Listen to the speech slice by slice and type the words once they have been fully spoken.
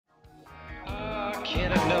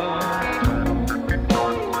Can't ignore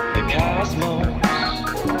the cosmos.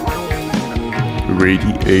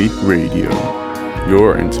 Radiate Radio,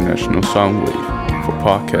 your international sound wave for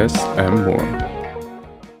podcasts and more.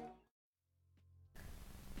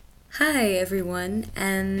 Hi, everyone,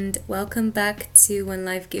 and welcome back to When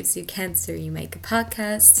Life Gives You Cancer, You Make a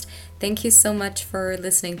Podcast. Thank you so much for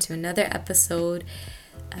listening to another episode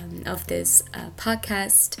of this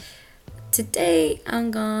podcast. Today, I'm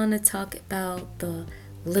gonna talk about the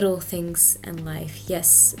little things in life.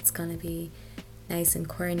 Yes, it's gonna be nice and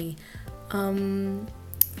corny.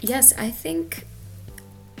 Yes, I think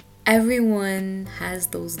everyone has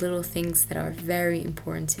those little things that are very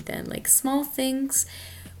important to them, like small things,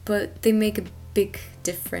 but they make a big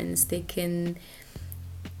difference. They can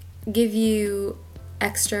give you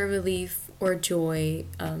extra relief or joy,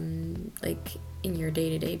 like in your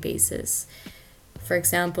day-to-day basis. For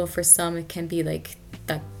example, for some, it can be like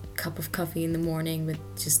that cup of coffee in the morning with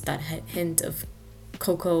just that hint of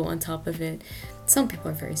cocoa on top of it. Some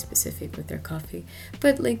people are very specific with their coffee,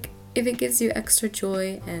 but like if it gives you extra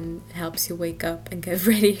joy and helps you wake up and get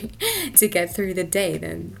ready to get through the day,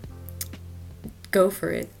 then go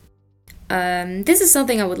for it. This is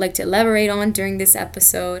something I would like to elaborate on during this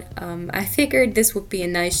episode. I figured this would be a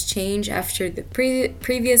nice change after the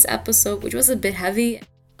previous episode, which was a bit heavy.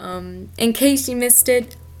 In case you missed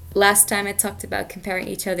it, last time I talked about comparing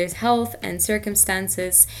each other's health and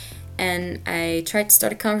circumstances, and I tried to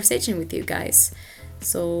start a conversation with you guys.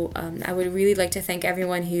 So I would really like to thank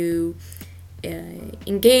everyone who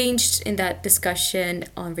engaged in that discussion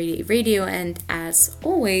on Radiate Radio, and as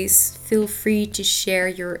always, feel free to share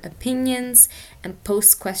your opinions and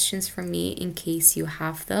post questions from me in case you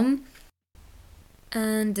have them.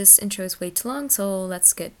 And this intro is way too long, so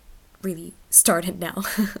let's get really started now.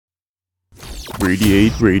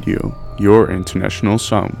 Radiate Radio, your international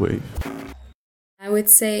sound wave. I would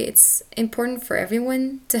say it's important for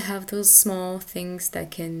everyone to have those small things that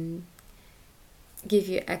can give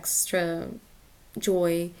you extra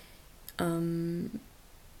joy, but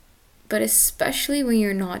especially when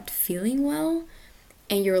you're not feeling well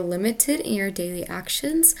and you're limited in your daily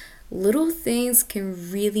actions, little things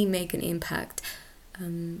can really make an impact,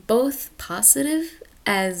 both positive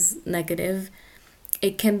as negative.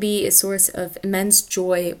 It can be a source of immense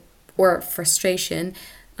joy or frustration.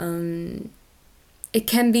 It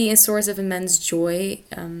can be a source of immense joy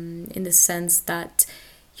in the sense that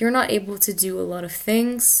you're not able to do a lot of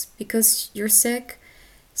things because you're sick.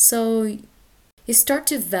 So you start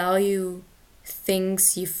to value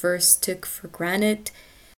things you first took for granted.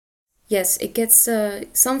 Yes, it gets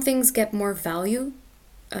some things get more value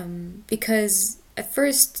because at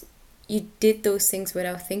first you did those things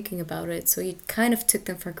without thinking about it. So you kind of took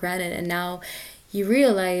them for granted, and now you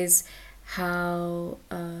realize how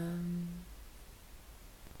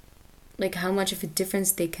like how much of a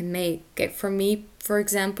difference they can make. For me, for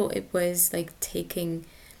example, it was like taking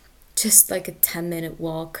just like a 10-minute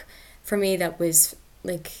walk. For me, that was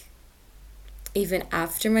like, even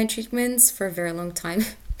after my treatments for a very long time,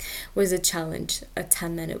 was a challenge, a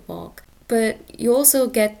 10-minute walk. But you also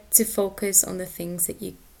get to focus on the things that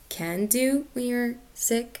you can do when you're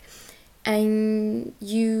sick, and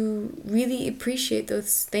you really appreciate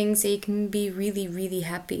those things, and you can be really, really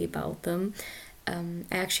happy about them. I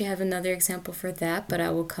actually have another example for that, but I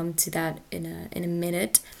will come to that in a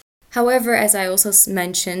minute. However, as I also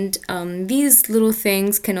mentioned, these little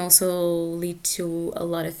things can also lead to a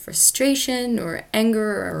lot of frustration or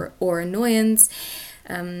anger or annoyance.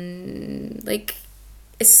 Like,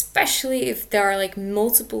 especially if there are like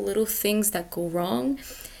multiple little things that go wrong.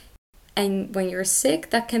 And when you're sick,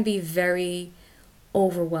 that can be very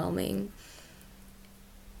overwhelming,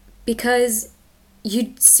 because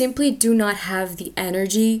you simply do not have the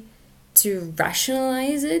energy to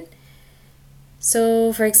rationalize it.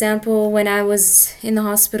 So, for example, when I was in the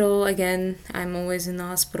hospital, again, I'm always in the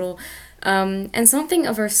hospital, and something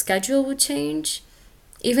of our schedule would change,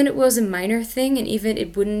 even it was a minor thing, and even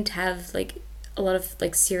it wouldn't have like a lot of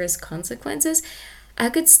like serious consequences, I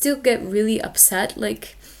could still get really upset.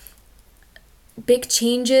 Like big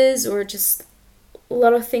changes or just a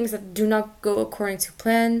lot of things that do not go according to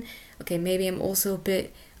plan. Okay, maybe I'm also a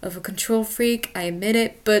bit of a control freak, I admit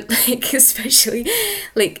it, but especially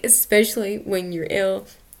when you're ill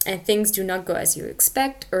and things do not go as you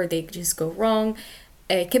expect, or they just go wrong,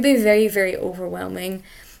 it can be very, very overwhelming.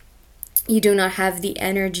 You do not have the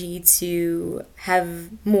energy to have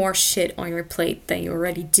more shit on your plate than you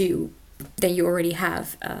already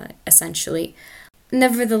have, essentially.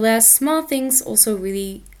 Nevertheless, small things also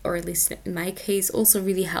really, or at least in my case, also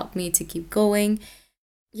really help me to keep going.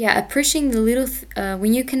 Yeah, appreciating the little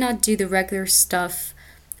when you cannot do the regular stuff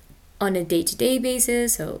on a day-to-day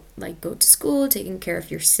basis, so like go to school, taking care of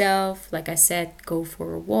yourself, like I said, go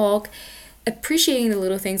for a walk. Appreciating the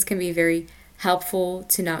little things can be very helpful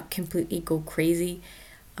to not completely go crazy.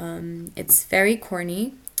 It's very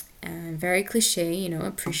corny and very cliche,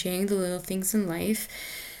 appreciating the little things in life.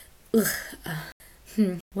 Ugh,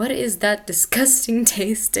 what is that disgusting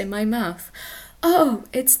taste in my mouth? Oh,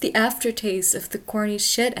 it's the aftertaste of the corny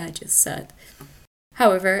shit I just said.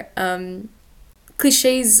 However,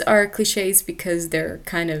 cliches are cliches because they're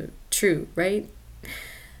kind of true, right?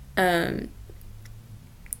 Um,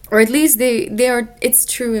 or at least they are. It's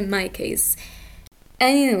true in my case.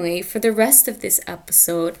 Anyway, for the rest of this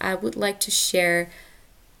episode, I would like to share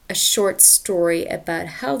a short story about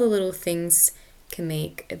how the little things can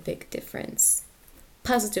make a big difference,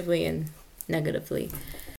 positively and negatively.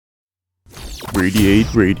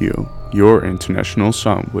 Radiate Radio, your international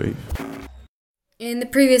sound wave. In the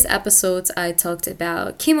previous episodes, I talked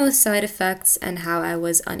about chemo side effects and how I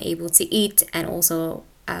was unable to eat, and also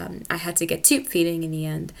I had to get tube feeding in the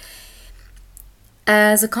end.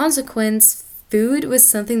 As a consequence, food was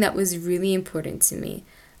something that was really important to me.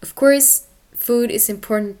 Of course, food is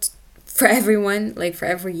important for everyone, like for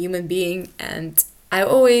every human being, and I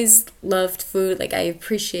always loved food, like I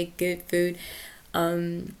appreciate good food.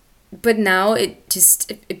 But now it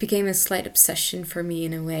became a slight obsession for me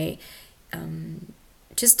in a way.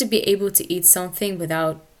 Just to be able to eat something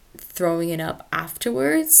without throwing it up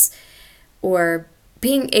afterwards, or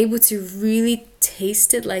being able to really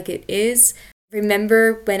taste it like it is.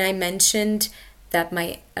 Remember when I mentioned that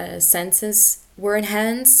my senses were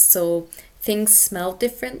enhanced, so things smelled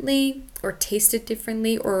differently or tasted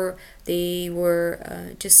differently, or they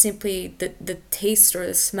were just simply the taste or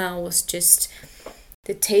the smell was just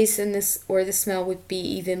the taste and this or the smell would be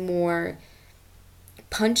even more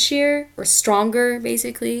punchier or stronger,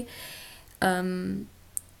 basically.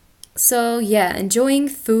 So yeah, enjoying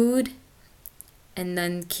food and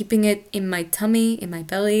then keeping it in my tummy, in my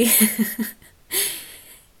belly,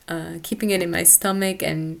 keeping it in my stomach,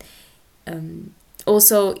 and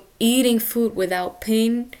also eating food without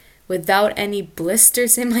pain, without any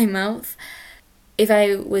blisters in my mouth. If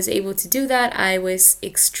I was able to do that, I was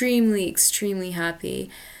extremely, extremely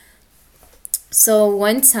happy. So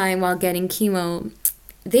one time while getting chemo,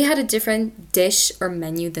 they had a different dish or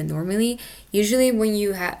menu than normally. Usually when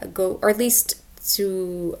you go, or at least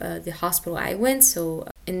to the hospital I went, so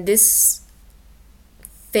in this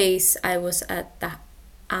phase I was at the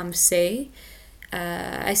AMC.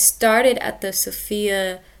 I started at the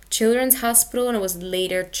Sophia Children's Hospital and I was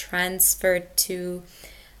later transferred to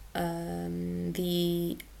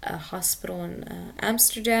the hospital in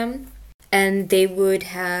Amsterdam. And they would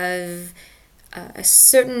have a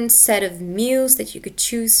certain set of meals that you could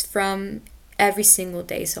choose from every single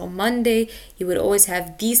day. So on Monday, you would always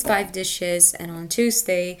have these 5 dishes, and on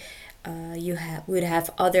Tuesday, you would have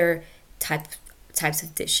other types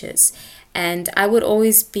of dishes. And I would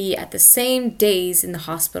always be at the same days in the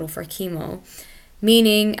hospital for chemo,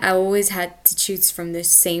 meaning I always had to choose from the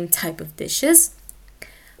same type of dishes.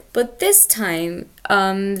 But this time,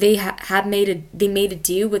 they made a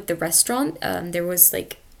deal with the restaurant. There was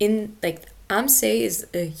AMSE is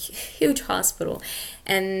a huge hospital,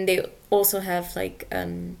 and they also have like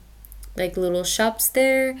little shops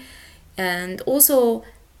there, and also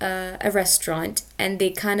a restaurant. And they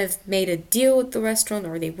kind of made a deal with the restaurant,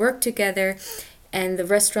 or they worked together, and the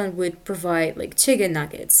restaurant would provide like chicken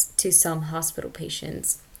nuggets to some hospital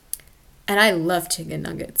patients. And I love chicken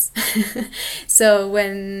nuggets. So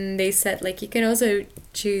when they said like you can also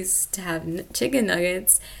choose to have chicken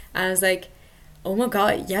nuggets, I was like, oh my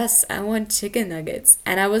god, yes, I want chicken nuggets.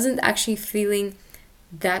 And I wasn't actually feeling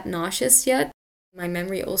that nauseous yet. My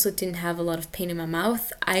memory also didn't have a lot of pain in my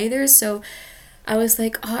mouth either. So I was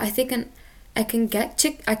like, oh, I think I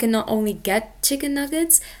can not only get chicken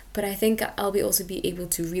nuggets, but I think I'll also be able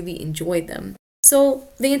to really enjoy them. So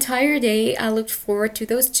the entire day, I looked forward to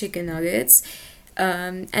those chicken nuggets.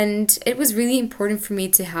 And it was really important for me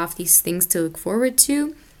to have these things to look forward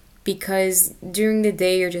to, because during the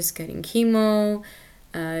day, you're just getting chemo.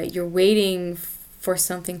 You're waiting for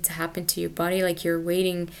something to happen to your body. Like you're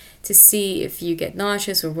waiting to see if you get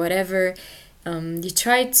nauseous or whatever. You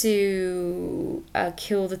try to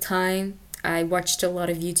kill the time. I watched a lot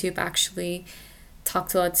of YouTube actually.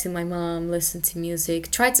 Talked a lot to my mom, listened to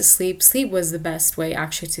music, tried to sleep. Sleep was the best way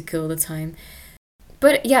actually to kill the time.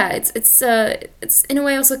 But yeah, it's in a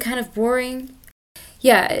way also kind of boring.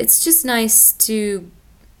 Yeah, it's just nice to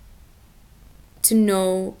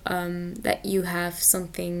know that you have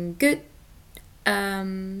something good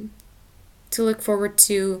to look forward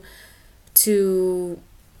to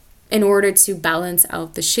in order to balance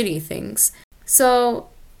out the shitty things. So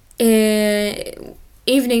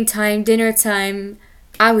evening time, dinner time,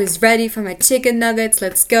 I was ready for my chicken nuggets,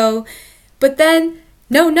 let's go. But then,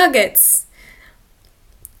 no nuggets.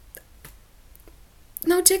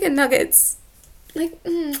 No chicken nuggets. Like,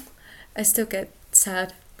 I still get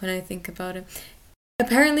sad when I think about it.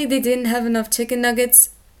 Apparently they didn't have enough chicken nuggets.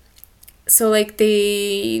 So like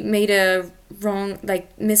they made a wrong,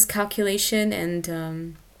 like miscalculation,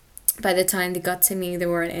 and by the time they got to me, there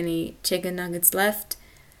weren't any chicken nuggets left.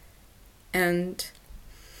 And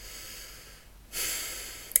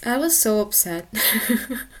I was so upset.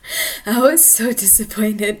 I was so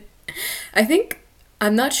disappointed.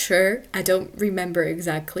 I'm not sure, I don't remember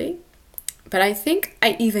exactly, but I think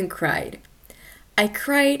I even cried. I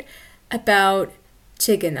cried about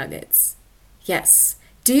chicken nuggets. Yes.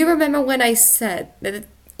 Do you remember when I said that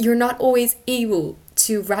you're not always able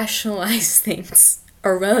to rationalize things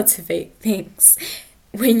or relativate things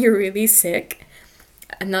when you're really sick?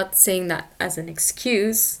 I'm not saying that as an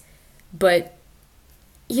excuse, but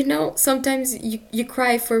sometimes you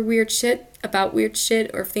cry for weird shit, about weird shit,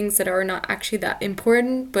 or things that are not actually that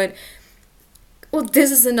important. But, well,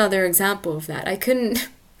 this is another example of that. I couldn't,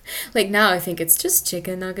 like, now I think it's just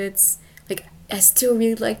chicken nuggets. Like, I still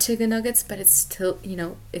really like chicken nuggets, but it's still,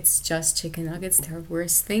 it's just chicken nuggets. There are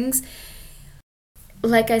worse things.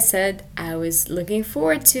 Like I said, I was looking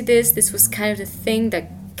forward to this. This was kind of the thing that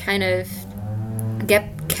kind of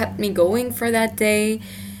kept me going for that day.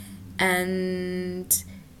 And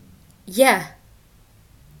yeah,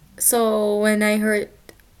 so when I heard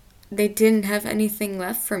they didn't have anything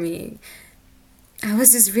left for me, I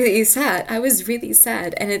was just really sad. I was really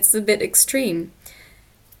sad, and it's a bit extreme.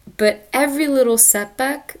 But every little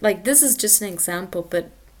setback, like this is just an example, but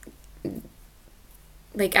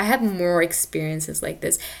like I have more experiences like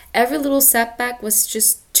this. Every little setback was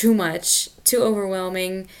just too much, too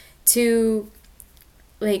overwhelming, too,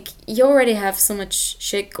 like, you already have so much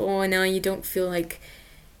shit going on, you don't feel like,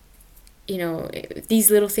 if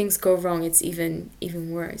these little things go wrong, it's even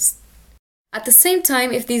worse. At the same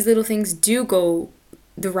time, if these little things do go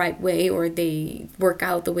the right way, or they work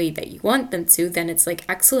out the way that you want them to, then it's like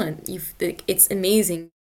excellent. It's amazing.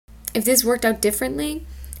 If this worked out differently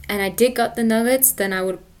and I did got the nuggets, then I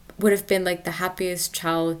would have been like the happiest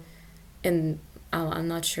child in, I'm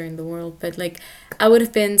not sure in the world, but like I would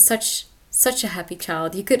have been such a happy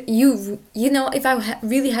child. If I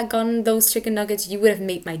really had gotten those chicken nuggets, you would have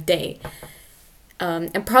made my day,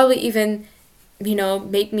 and probably even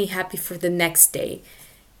made me happy for the next day,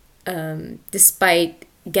 despite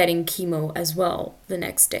getting chemo as well the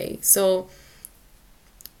next day. So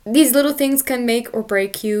these little things can make or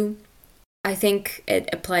break you. I think it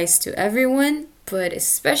applies to everyone, but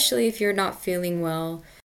especially if you're not feeling well.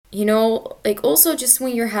 Like also just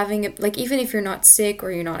when you're having like even if you're not sick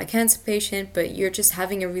or you're not a cancer patient, but you're just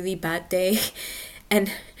having a really bad day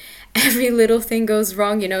and every little thing goes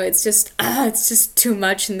wrong, it's just too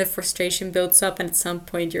much, and the frustration builds up, and at some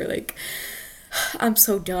point you're like, I'm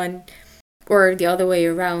so done. Or the other way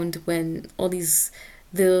around, when all these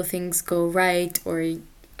little things go right, or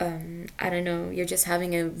I don't know, you're just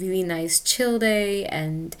having a really nice chill day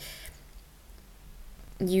and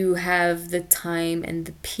you have the time and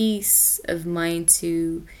the peace of mind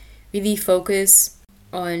to really focus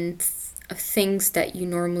on things that you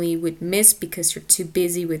normally would miss because you're too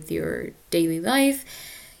busy with your daily life.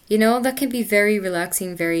 That can be very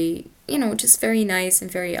relaxing, very, just very nice and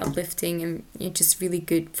very uplifting, and just really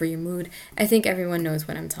good for your mood. I think everyone knows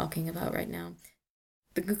what I'm talking about right now.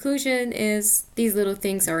 The conclusion is these little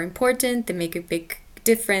things are important. They make a big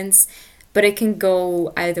difference. But it can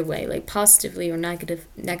go either way, like positively or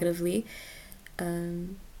negatively.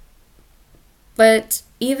 But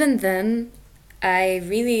even then, I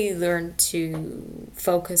really learned to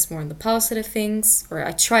focus more on the positive things, or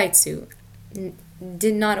I tried to.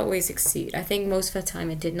 Did not always succeed. I think most of the time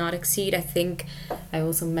it did not exceed. I think I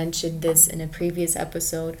also mentioned this in a previous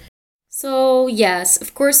episode. So yes,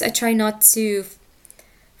 of course I try not to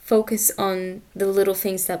focus on the little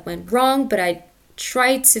things that went wrong, but I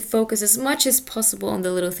tried to focus as much as possible on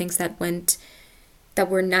the little things that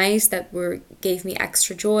were nice, gave me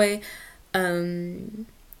extra joy, and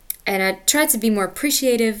I tried to be more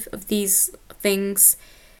appreciative of these things.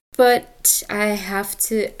 But I have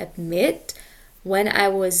to admit, when I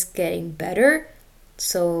was getting better,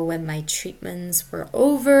 so when my treatments were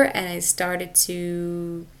over and I started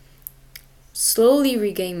to slowly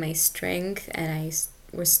regain my strength and I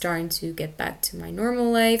was starting to get back to my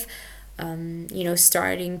normal life,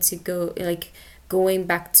 starting to going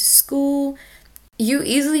back to school, you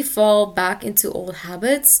easily fall back into old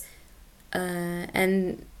habits,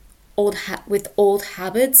 and with old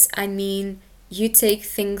habits, I mean you take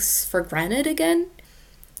things for granted again.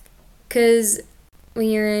 Because when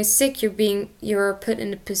you're sick, you're put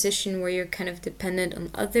in a position where you're kind of dependent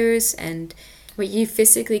on others, and what you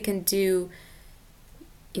physically can do,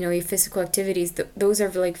 your physical activities, those are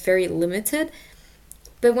like very limited.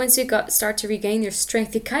 But once you start to regain your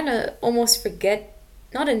strength, you kind of almost forget,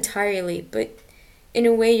 not entirely, but in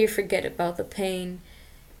a way you forget about the pain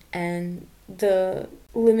and the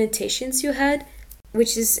limitations you had,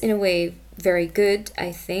 which is in a way very good,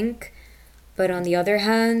 I think. But on the other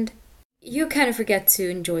hand, you kind of forget to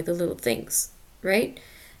enjoy the little things, right?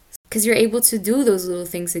 Because you're able to do those little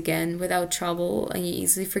things again without trouble, and you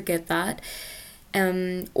easily forget that.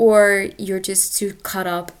 Or you're just too caught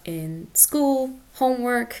up in school,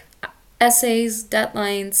 homework, essays,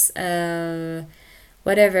 deadlines,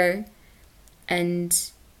 whatever,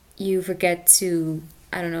 and you forget to,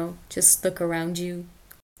 I don't know, just look around you,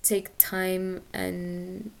 take time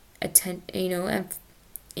and attend, and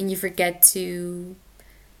you forget to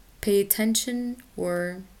pay attention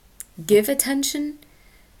or give attention.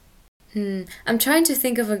 I'm trying to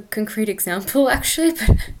think of a concrete example actually,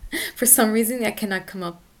 but for some reason I cannot come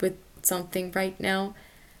up with something right now.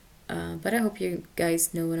 But I hope you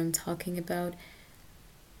guys know what I'm talking about.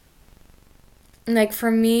 Like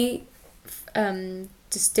for me, to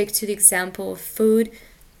stick to the example of food,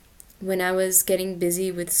 when I was getting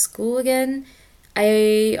busy with school again,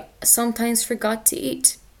 I sometimes forgot to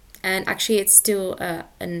eat. And actually, it's still a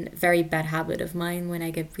very bad habit of mine. When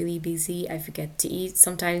I get really busy, I forget to eat.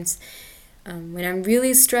 Sometimes when I'm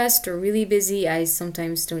really stressed or really busy, I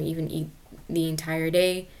sometimes don't even eat the entire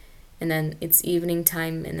day. And then it's evening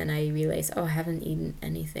time, and then I realize, oh, I haven't eaten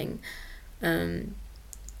anything. And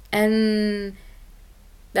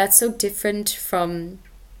that's so different from,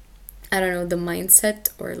 I don't know, the mindset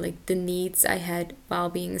or like the needs I had while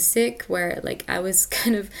being sick, where like I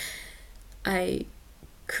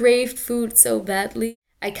craved food so badly.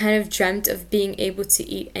 I kind of dreamt of being able to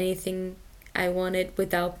eat anything I wanted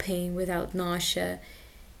without pain, without nausea.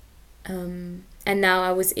 And now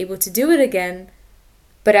I was able to do it again.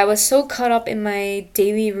 But I was so caught up in my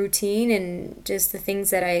daily routine and just the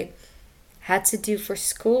things that I had to do for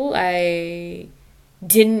school, I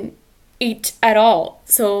didn't eat at all.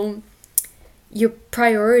 So your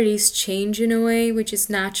priorities change in a way, which is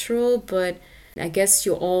natural, but I guess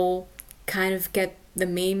you all kind of get the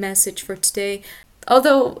main message for today.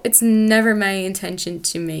 Although it's never my intention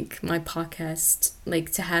to make my podcast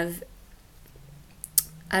like to have,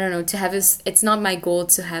 I don't know, it's not my goal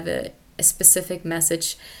to have a specific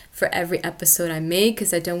message for every episode I make,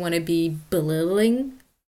 because I don't want to be belittling.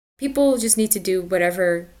 People just need to do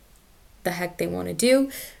whatever the heck they want to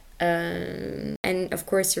do. And of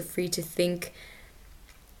course, you're free to think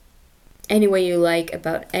any way you like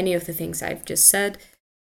about any of the things I've just said.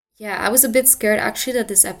 Yeah, I was a bit scared actually that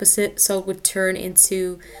this episode would turn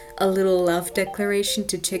into a little love declaration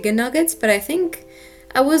to chicken nuggets, but I think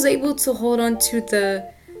I was able to hold on to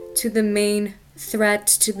the main thread,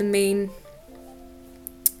 to the main,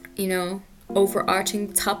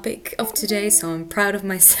 overarching topic of today, so I'm proud of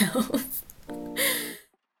myself.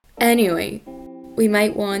 Anyway, we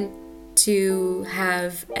might want to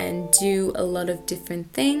have and do a lot of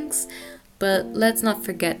different things, but let's not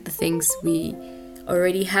forget the things we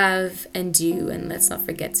already have and do, and let's not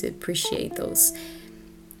forget to appreciate those.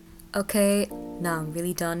 Okay, now I'm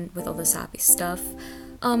really done with all the sappy stuff.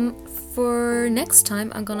 For next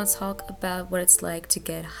time, I'm gonna talk about what it's like to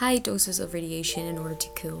get high doses of radiation in order to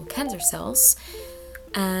kill cancer cells.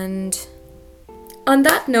 And on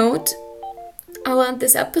that note, I'll end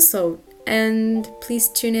this episode, and please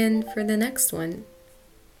tune in for the next one.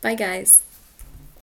 Bye, guys.